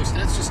this post,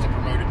 and it's just a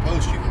promoted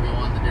post. You can go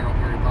on the Daryl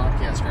Perry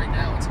podcast right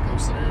now. It's a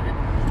post that I did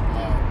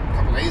a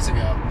couple days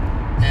ago,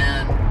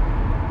 and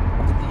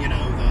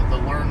the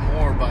learn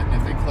more button,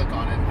 if they click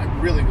on it, I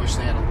really wish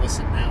they had a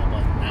listen now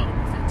button. That would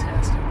be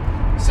fantastic.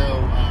 So,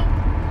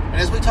 and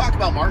as we talk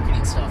about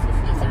marketing stuff,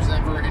 if there's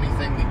ever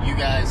anything that you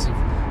guys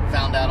have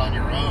found out on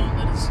your own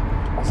that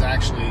is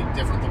actually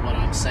different than what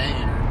I'm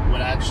saying, or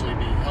would actually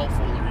be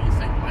helpful, or you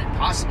think might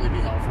possibly be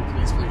helpful,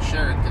 please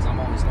share it, because I'm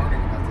always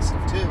learning about this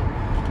stuff too.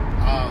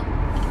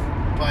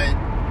 But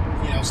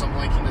so I'm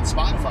linking to the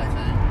Spotify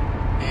thing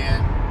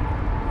and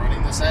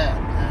running this ad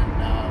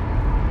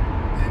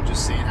and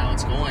just seeing how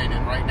it's going.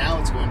 And right now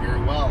it's going very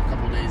well. A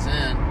couple days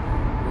in,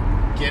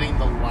 we're getting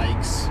the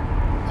likes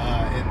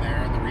in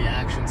there and the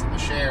reactions and the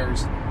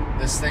shares.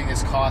 This thing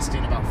is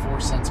costing about 4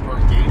 cents per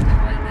engagement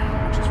right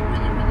now, which is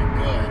really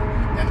good.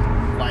 And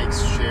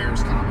likes,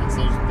 shares, comments,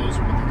 those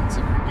are what they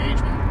consider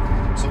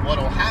engagement. So what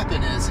will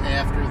happen is,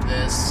 after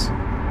this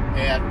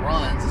ad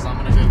runs, is I'm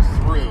going to go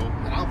through,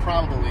 and I'll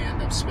probably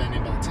end up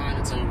spending, by the time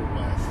it's over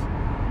with,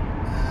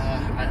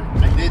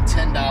 I did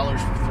 $10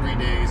 for 3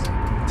 days,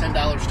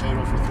 $10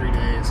 total for 3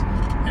 days,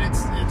 and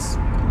it's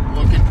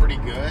looking pretty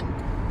good.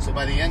 So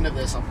by the end of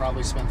this, I'll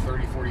probably spend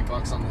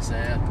 $30-40 on this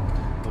ad.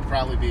 There'll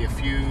probably be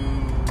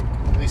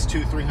at least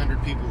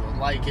 200-300 people that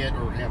like it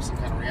or have some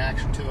kind of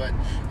reaction to it.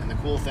 And the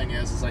cool thing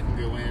is I can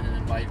go in and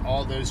invite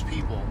all those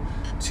people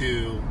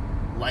to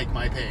like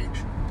my page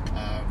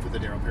for the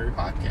Daryl Perry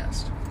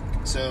podcast.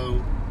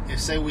 So if,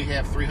 say, we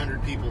have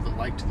 300 people that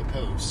liked the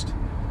post,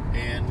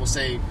 and we'll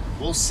say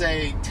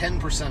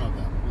 10% of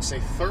them, we'll say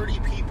 30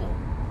 people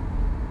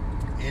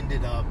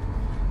ended up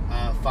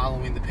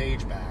following the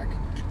page back,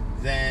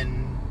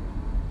 then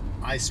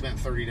I spent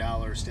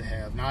 $30 to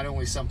have not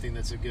only something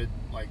that's a good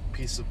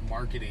piece of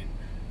marketing,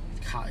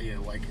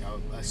 like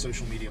a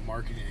social media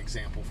marketing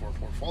example for a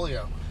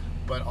portfolio,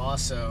 but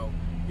also,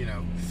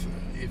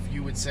 if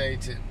you would say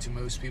to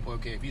most people,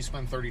 okay, if you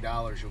spend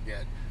 $30, you'll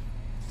get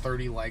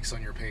 30 likes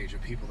on your page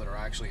of people that are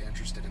actually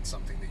interested in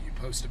something that you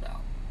post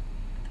about.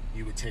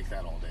 You would take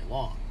that all day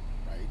long,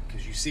 right?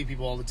 Because you see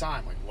people all the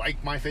time,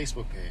 like my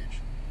Facebook page,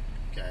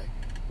 okay?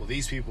 Well,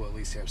 these people at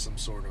least have some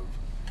sort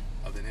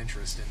of an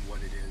interest in what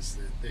it is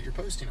that you're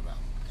posting about.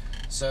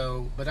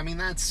 So, but I mean,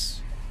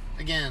 that's,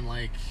 again,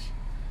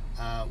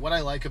 what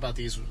I like about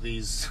these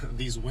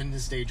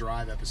Wednesday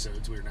Drive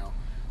episodes. We're now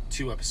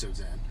 2 episodes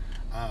in,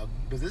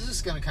 but this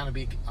is going to kind of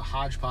be a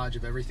hodgepodge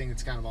of everything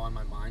that's kind of on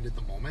my mind at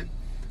the moment.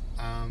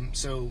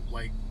 So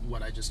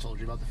what I just told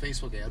you about the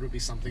Facebook ad would be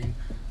something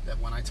that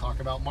when I talk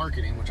about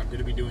marketing, which I'm going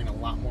to be doing a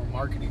lot more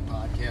marketing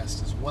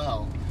podcasts as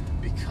well,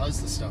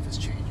 because the stuff is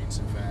changing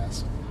so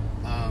fast,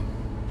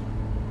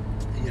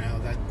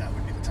 that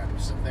would be the type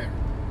of stuff there.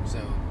 So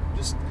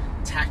just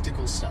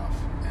tactical stuff.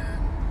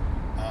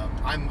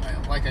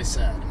 And like I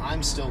said,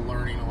 I'm still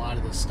learning a lot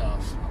of this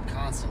stuff. I'm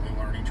constantly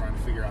learning, trying to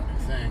figure out new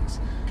things.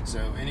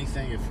 So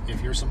anything,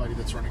 if you're somebody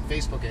that's running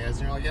Facebook ads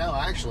and you're like, oh,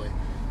 actually,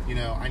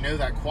 I know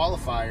that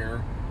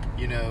qualifier,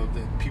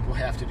 that people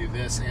have to do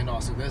this and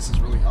also this is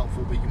really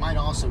helpful, but you might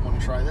also want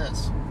to try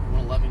this. You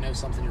want to let me know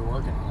something you're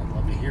working on. I'd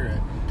love to hear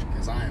it,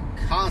 because I am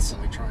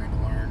constantly trying to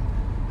learn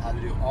how to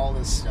do all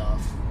this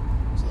stuff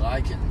so that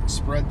I can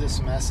spread this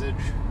message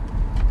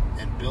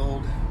and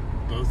build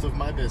both of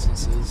my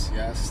businesses.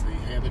 Yes, the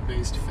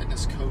habit-based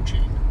fitness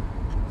coaching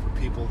for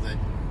people that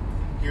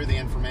hear the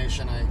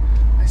information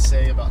I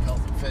say about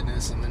health and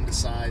fitness and then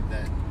decide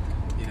that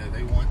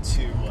they want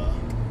to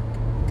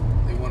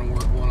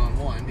work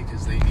one-on-one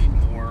because they need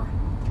more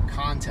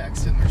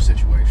context in their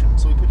situation.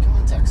 So we put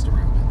context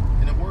around it,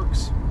 and it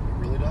works. It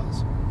really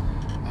does.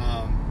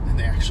 And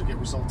they actually get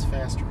results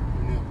faster.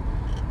 Who knew?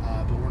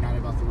 But we're not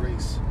about the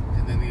race.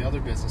 And then the other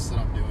business that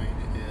I'm doing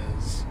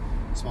is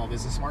small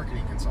business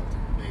marketing consulting.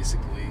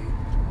 Basically,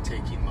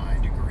 taking my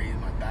degree and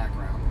my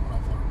background, what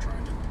I've learned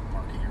trying to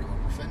market your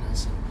local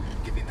fitness, and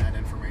giving that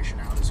information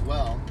out as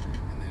well.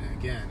 And then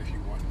again, if you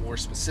want more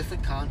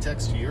specific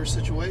context to your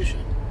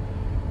situation,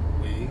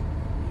 you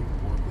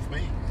work with me,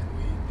 and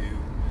we do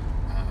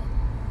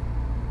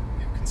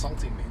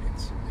consulting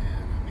meetings,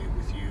 and I meet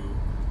with you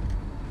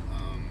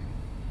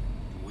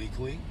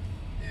weekly,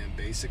 And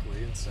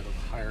basically, instead of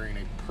hiring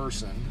a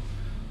person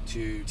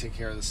to take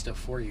care of the stuff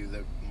for you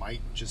that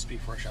might just be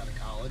fresh out of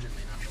college and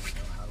may not really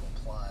know how to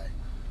apply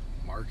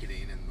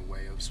marketing in the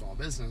way of small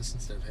business,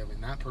 instead of having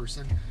that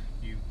person,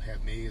 you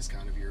have me as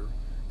kind of your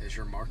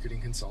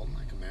marketing consultant.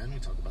 I come in, we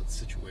talk about the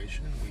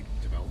situation, and we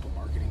develop a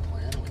marketing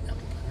plan, and we implement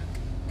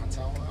it. That's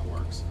how that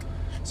works.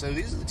 So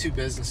these are the two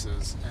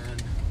businesses,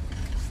 and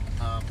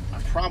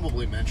I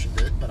probably mentioned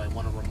it, but I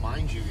want to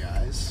remind you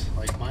guys,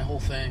 like my whole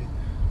thing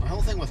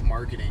with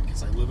marketing,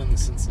 because I live in the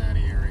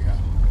Cincinnati area,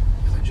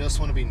 is I just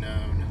want to be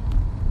known.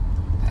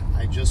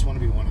 I just want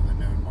to be one of the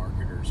known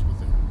marketers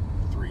within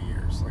 3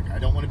 years. Like, I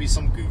don't want to be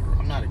some guru.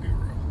 I'm not a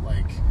guru.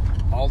 Like,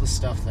 all the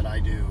stuff that I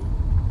do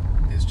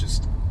is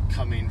just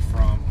coming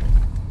from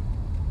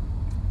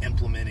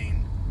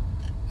implementing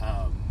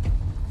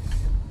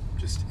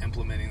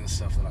the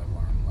stuff that I've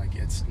learned. Like,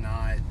 it's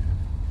not,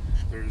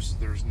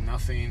 there's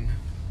nothing,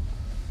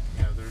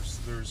 you know,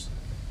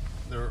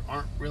 there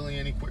aren't really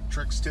any quick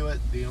tricks to it.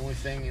 The only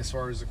thing as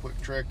far as a quick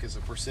trick is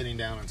if we're sitting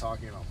down and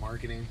talking about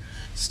marketing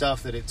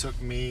stuff that it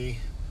took me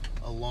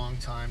a long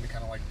time to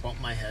kind of like bump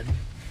my head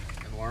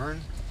and learn,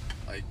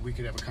 like we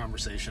could have a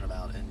conversation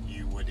about, and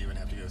you wouldn't even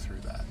have to go through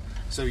that.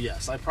 So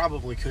yes, I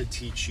probably could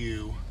teach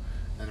you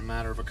in a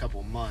matter of a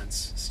couple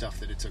months stuff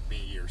that it took me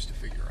years to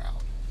figure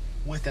out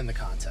within the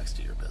context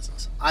of your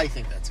business. I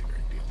think that's a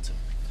great deal too.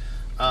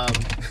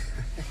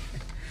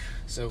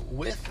 So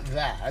with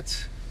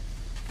that,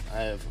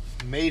 I have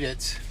made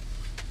it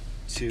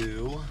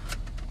to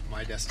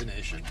my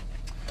destination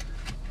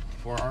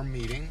for our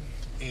meeting,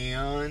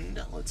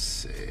 and let's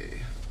see,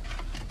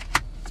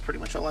 that's pretty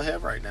much all I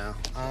have right now.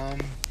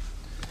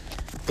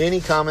 Any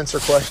comments or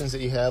questions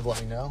that you have,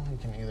 let me know. You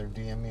can either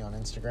DM me on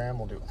Instagram.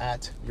 We'll do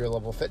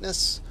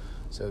 @YourLevelFitness.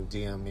 So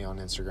DM me on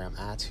Instagram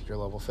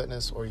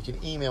 @YourLevelFitness, or you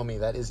can email me.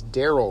 That is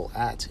Daryl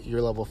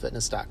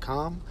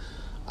 @YourLevelFitness.com.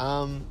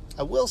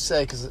 I will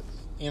say, because,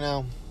 you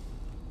know,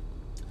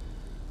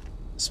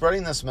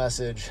 spreading this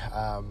message,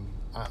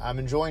 I'm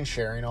enjoying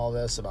sharing all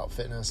this about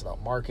fitness,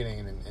 about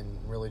marketing,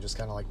 and really just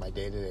kind of like my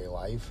day-to-day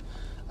life.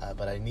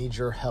 But I need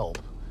your help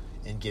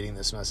in getting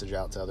this message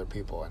out to other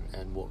people.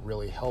 And what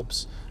really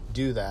helps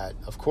do that,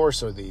 of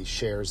course, are the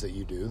shares that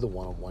you do, the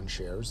one-on-one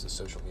shares, the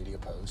social media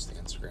posts, the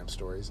Instagram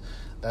stories.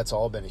 That's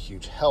all been a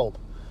huge help.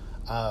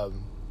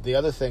 The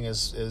other thing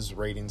is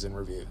ratings and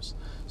reviews.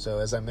 So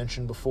as I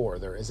mentioned before,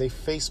 there is a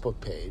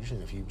Facebook page,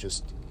 and if you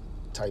just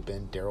type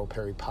in Daryl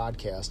Perry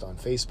Podcast on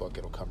Facebook,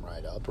 it'll come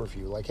right up. Or if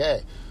you're like,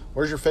 hey,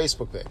 where's your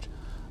Facebook page?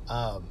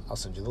 I'll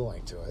send you the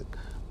link to it.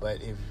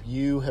 But if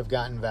you have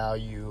gotten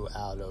value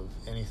out of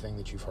anything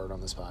that you've heard on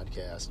this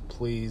podcast,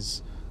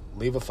 please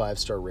leave a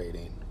 5-star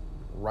rating,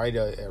 write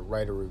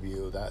a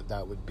review.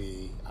 That would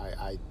be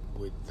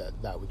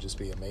that would just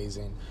be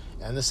amazing.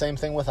 And the same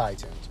thing with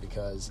iTunes,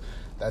 because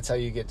that's how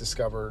you get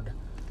discovered.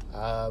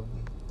 On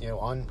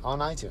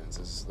iTunes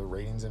is the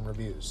ratings and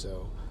reviews.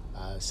 So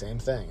same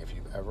thing. If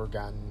you've ever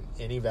gotten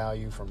any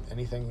value from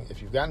anything,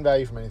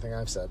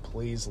 I've said,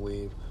 please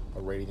leave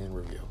a rating and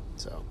review.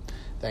 So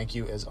thank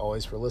you as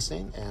always for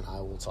listening, and I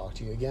will talk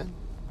to you again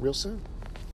real soon.